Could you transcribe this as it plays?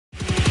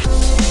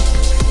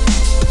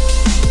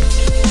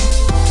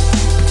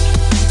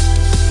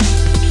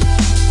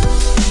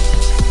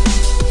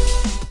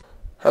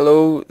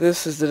Hello,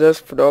 this is the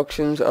Disc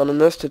Productions, and in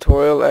this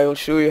tutorial I will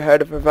show you how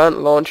to prevent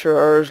launcher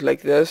errors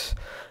like this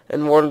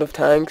in World of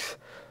Tanks.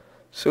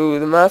 So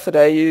the method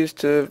I use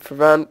to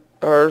prevent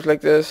errors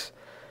like this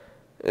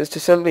is to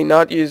simply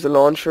not use the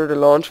launcher to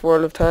launch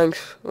World of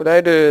Tanks. What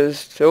I do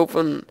is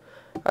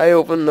I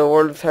open the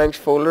World of Tanks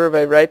folder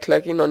by right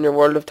clicking on your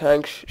World of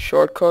Tanks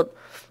shortcut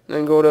and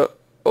then go to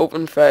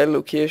Open File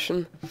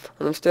Location,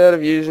 and instead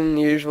of using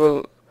the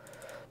usual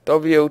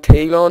WOT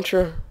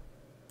launcher,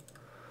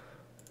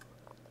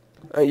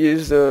 I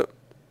use the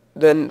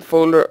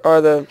folder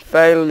or the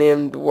file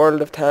named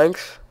World of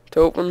Tanks to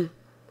open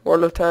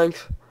World of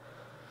Tanks.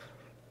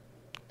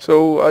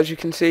 So as you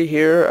can see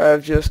here,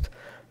 I've just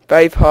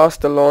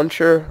bypassed the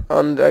launcher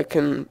and I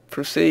can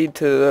proceed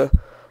to the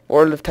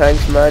World of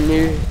Tanks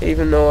menu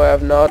even though I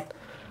have not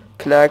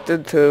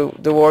connected to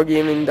the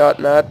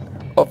wargaming.net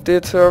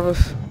update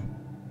service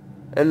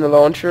in the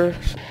launcher.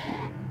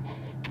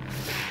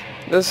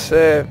 This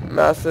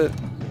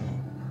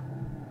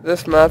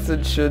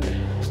method should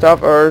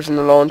stop errors in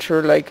the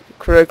launcher like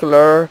critical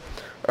error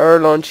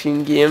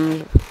launching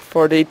game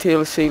for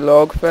DTLC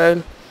log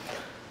file.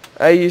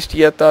 I used to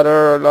get that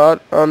error a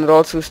lot, and it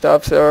also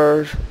stops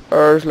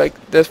errors like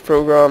this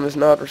program is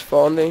not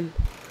responding.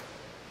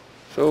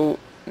 So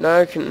now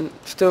I can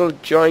still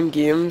join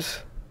games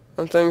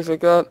and things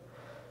like that.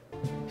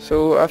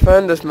 So I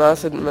found this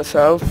method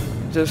myself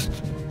just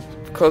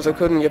because I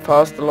couldn't get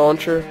past the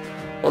launcher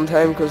one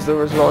time because there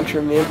was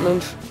launcher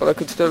maintenance, but I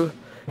could still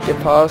get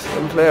past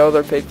and play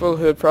other people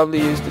who had probably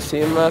used the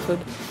same method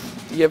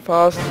to get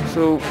past.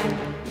 So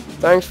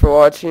thanks for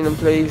watching, and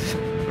please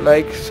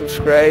like,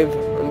 subscribe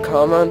and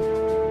comment.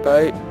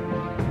 Bye.